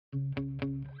Yeah.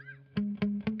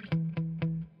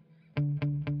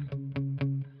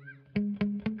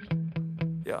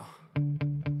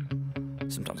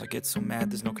 Sometimes I get so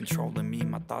mad, there's no controlling me.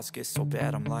 My thoughts get so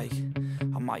bad, I'm like,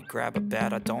 I might grab a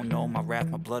bat, I don't know. My wrath,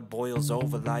 my blood boils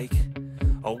over like,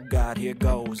 oh God, here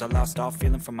goes. I lost all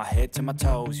feeling from my head to my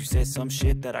toes. You said some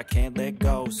shit that I can't let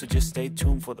go, so just stay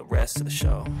tuned for the rest of the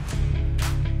show.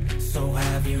 So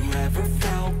have you ever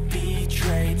felt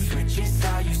betrayed? Switches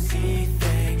how you see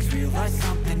things, realize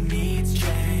something needs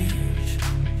change.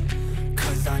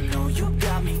 Cause I know you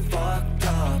got me fucked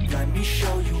up, let me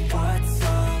show you what's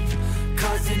up.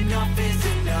 Cause enough is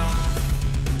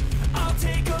enough. I'll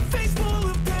take a face full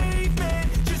of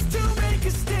pavement just to make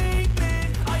a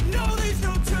statement. I know there's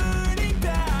no turning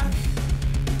back.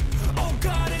 Oh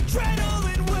God,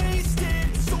 adrenaline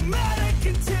wasted, so mad I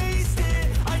can taste it.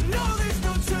 I know there's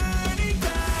no turning back.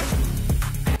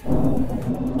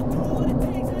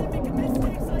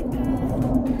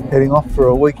 Heading off for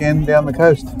a weekend down the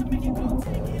coast.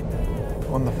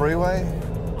 On the freeway,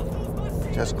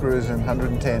 just cruising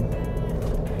 110.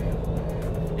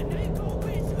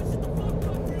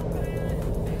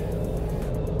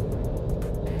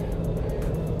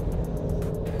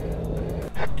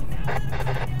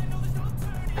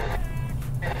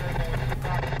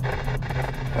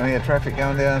 Only had traffic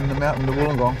going down the mountain to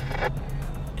Wollongong.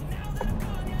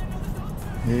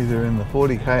 Either in the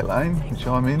 40k lane, which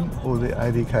I'm in, or the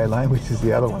 80k lane, which is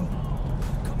the other one.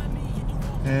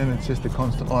 And it's just a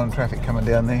constant line of traffic coming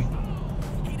down there.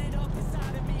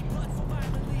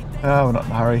 Oh, we're not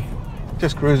in a hurry.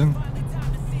 Just cruising.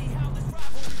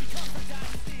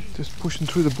 Just pushing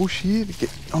through the bush here to get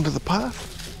onto the path.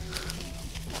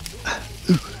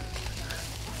 Ooh.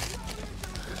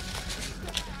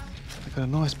 They've got a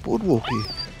nice boardwalk here.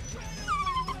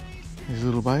 There's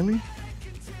little Bailey.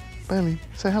 Bailey,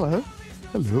 say hello.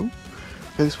 Hello. Go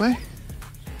this way.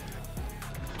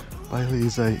 Bailey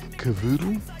is a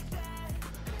cavoodle.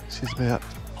 She's about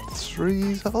 3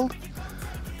 years old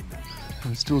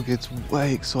and still gets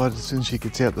way excited as soon as she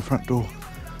gets out the front door.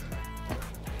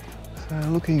 So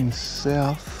looking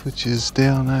south, which is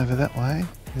down over that way,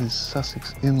 is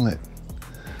Sussex Inlet.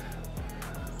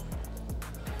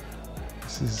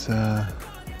 This is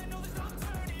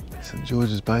St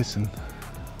Georges Basin.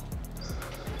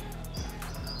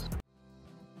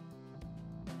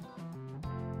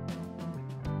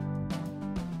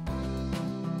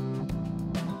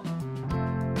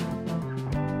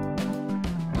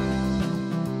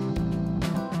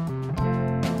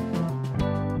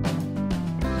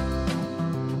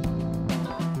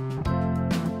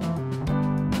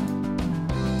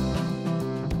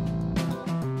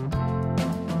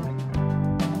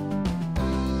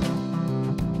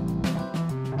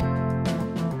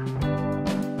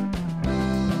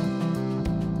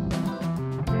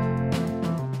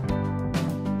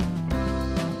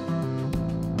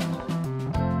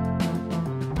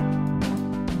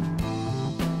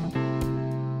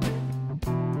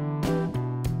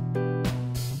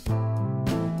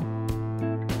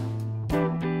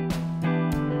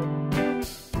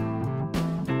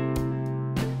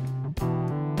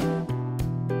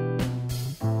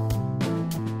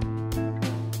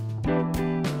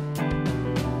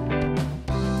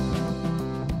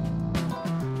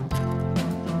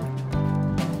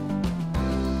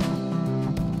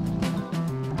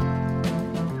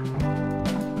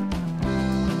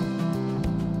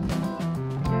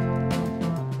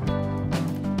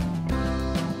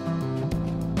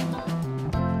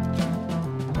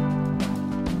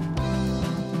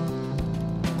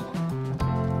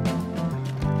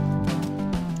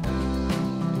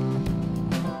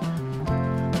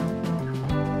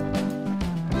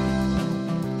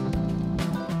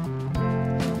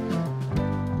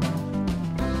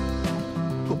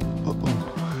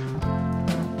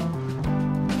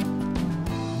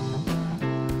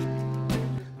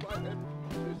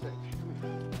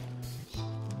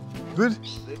 Good?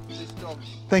 This dog.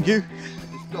 Thank you.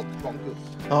 This dog's bonkers.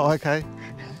 Oh, okay.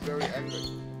 He's very angry.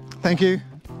 Thank you.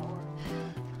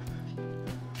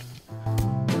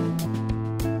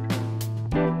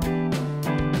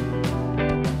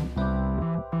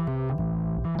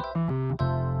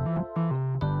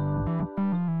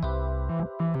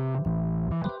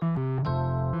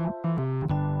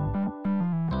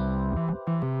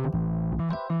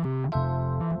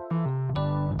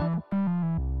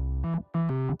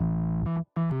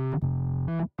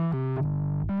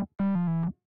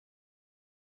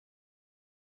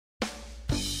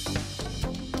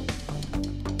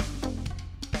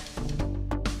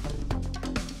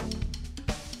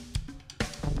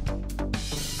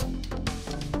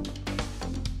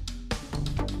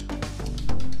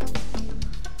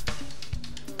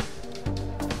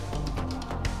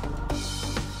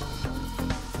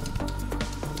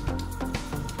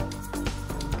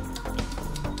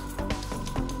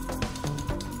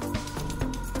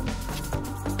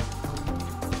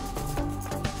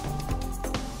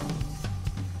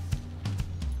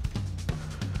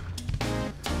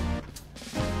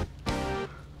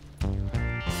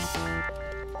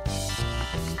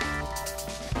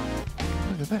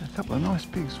 nice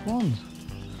big swans.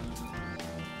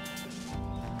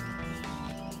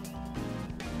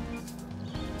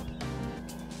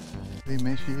 The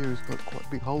mesh here has got quite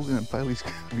big holes in it. Bailey's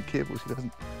got to be careful she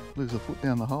doesn't lose her foot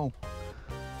down the hole.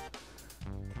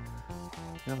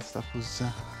 The other stuff was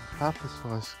half the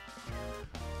size.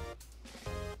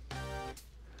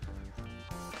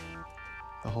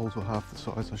 The holes were half the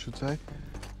size, I should say.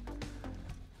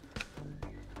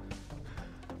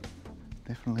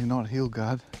 Definitely not heel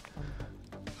guard.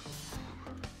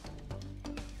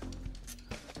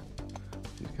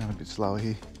 She's going a bit slower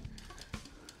here.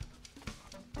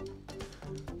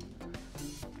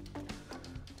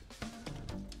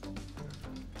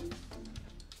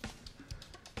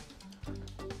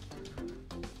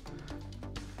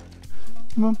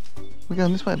 Come on, we're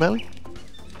going this way, Bailey.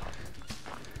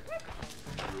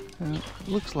 It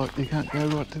looks like you can't go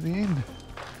right to the end.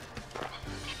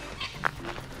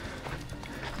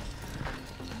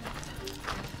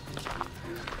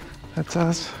 That's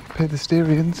us,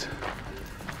 pedestrians.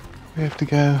 We have to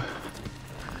go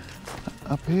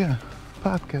up here.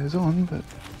 Path goes on, but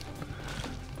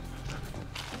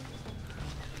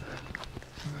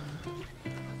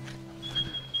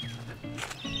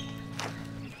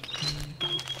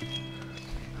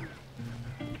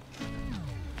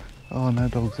oh, no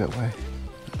dogs that way.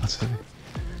 I see.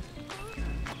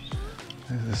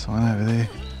 There's a sign over there.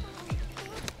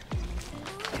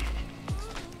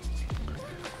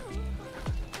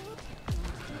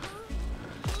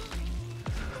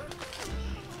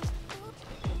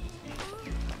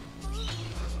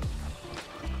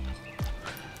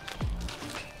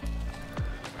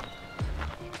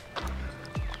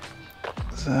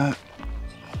 So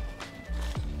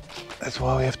that's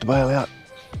why we have to bail out.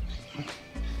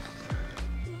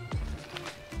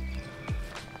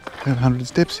 Got 100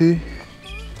 steps here.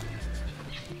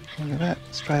 Look at that,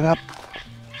 straight up.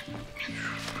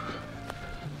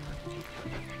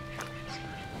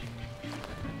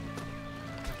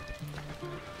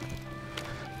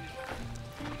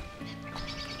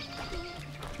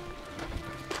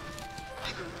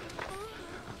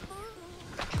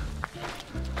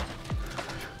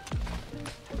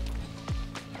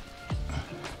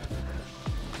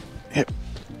 Yep.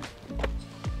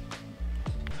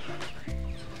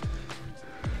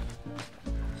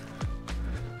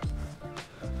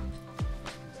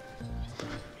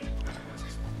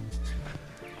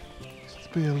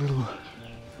 Be a little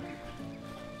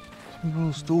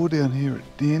store down here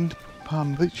at the end,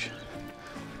 Palm Beach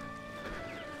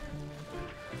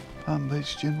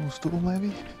General Store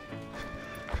maybe.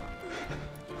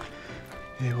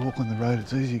 Yeah, walk on the road,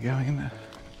 it's easy going, isn't it?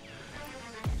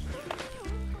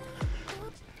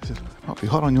 It might be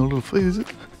hot on your little feet, is it?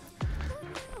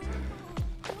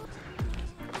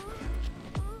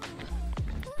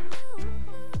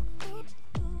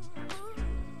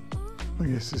 I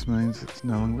guess this means it's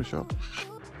no longer a shop.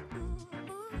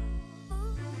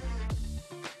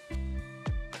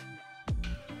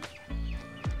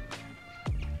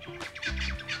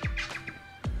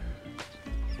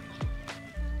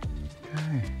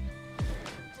 Okay,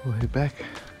 we'll head back.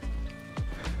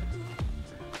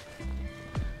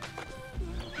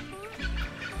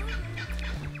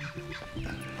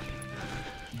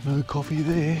 No coffee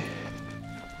there.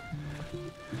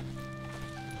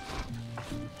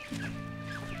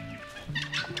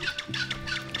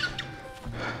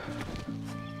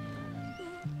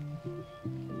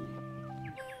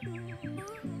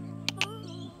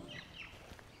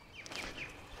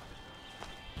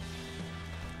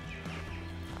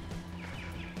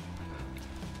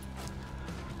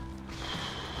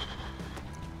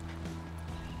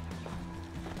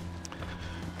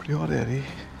 Pretty hot out here.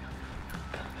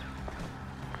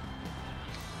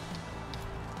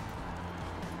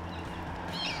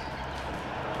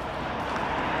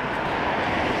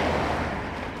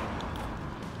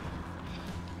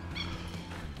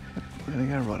 We're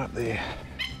gonna go right up there.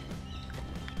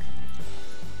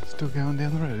 Still going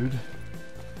down the road.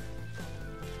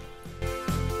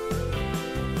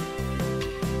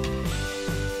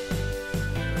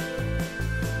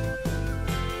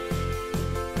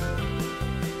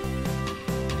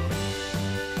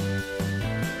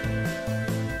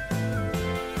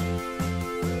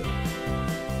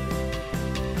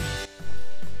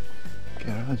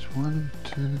 Garage 1,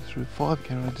 2, 3, 5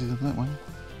 garages on that one.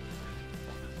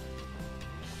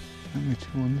 Only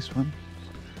 2 on this one.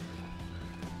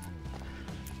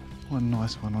 One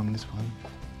nice one on this one.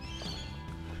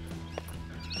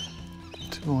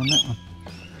 2 on that one.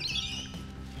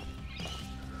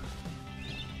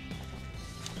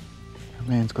 A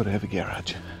man's got to have a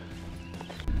garage.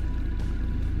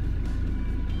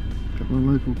 The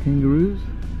local kangaroos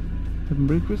having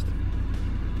breakfast.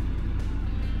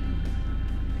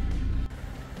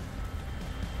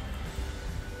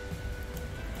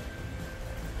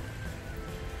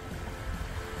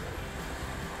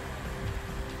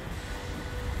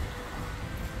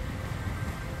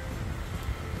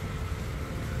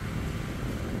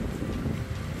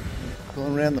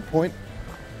 Going around the point.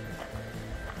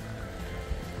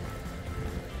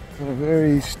 Got a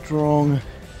very strong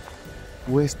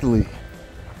westerly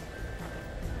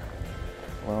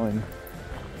blowing.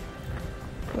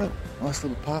 But nice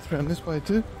little path around this way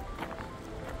too.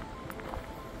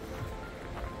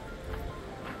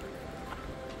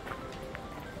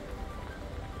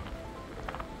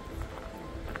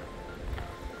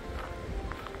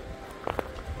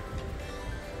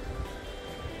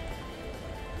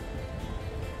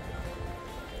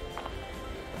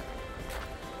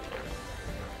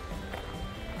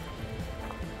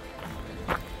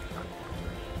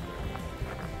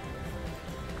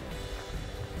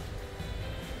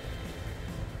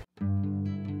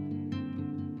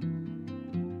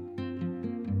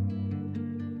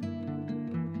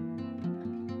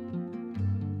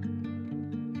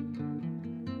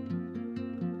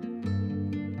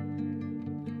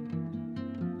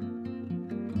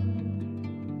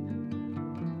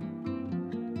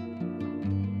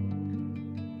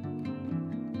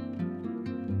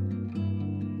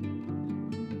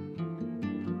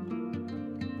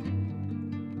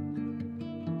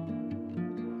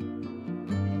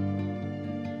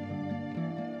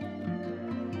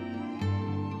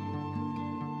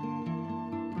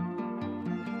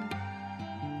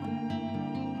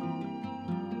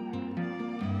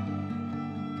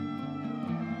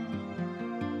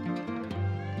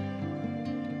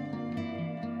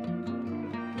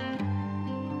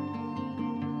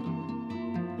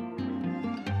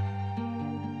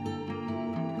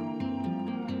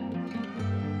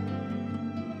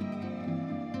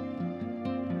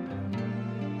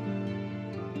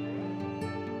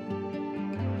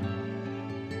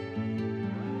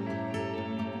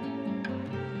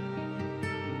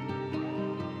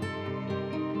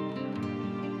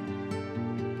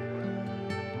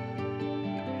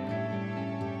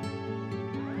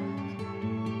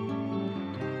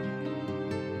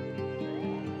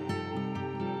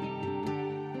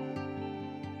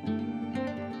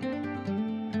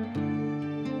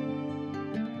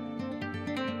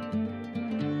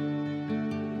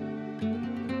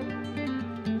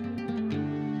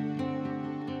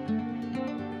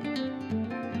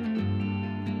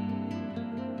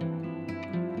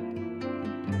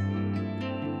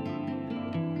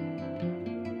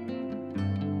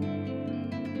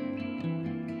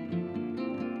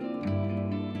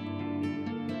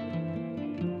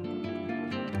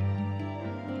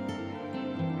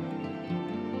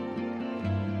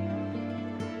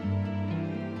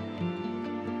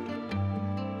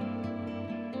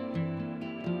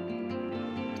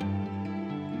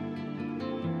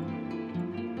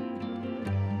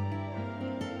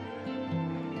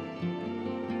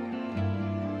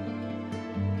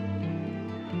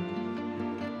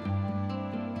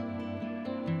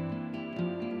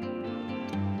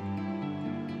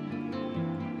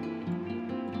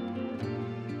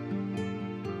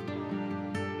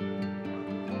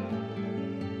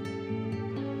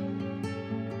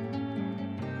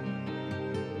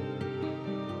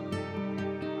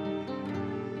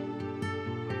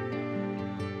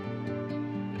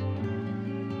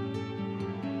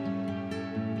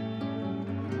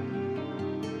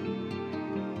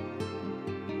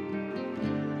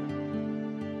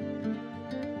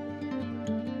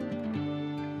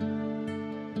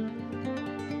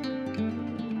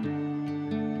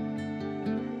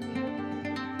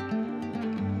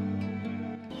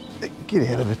 Get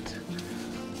out of it.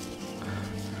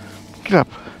 Get up.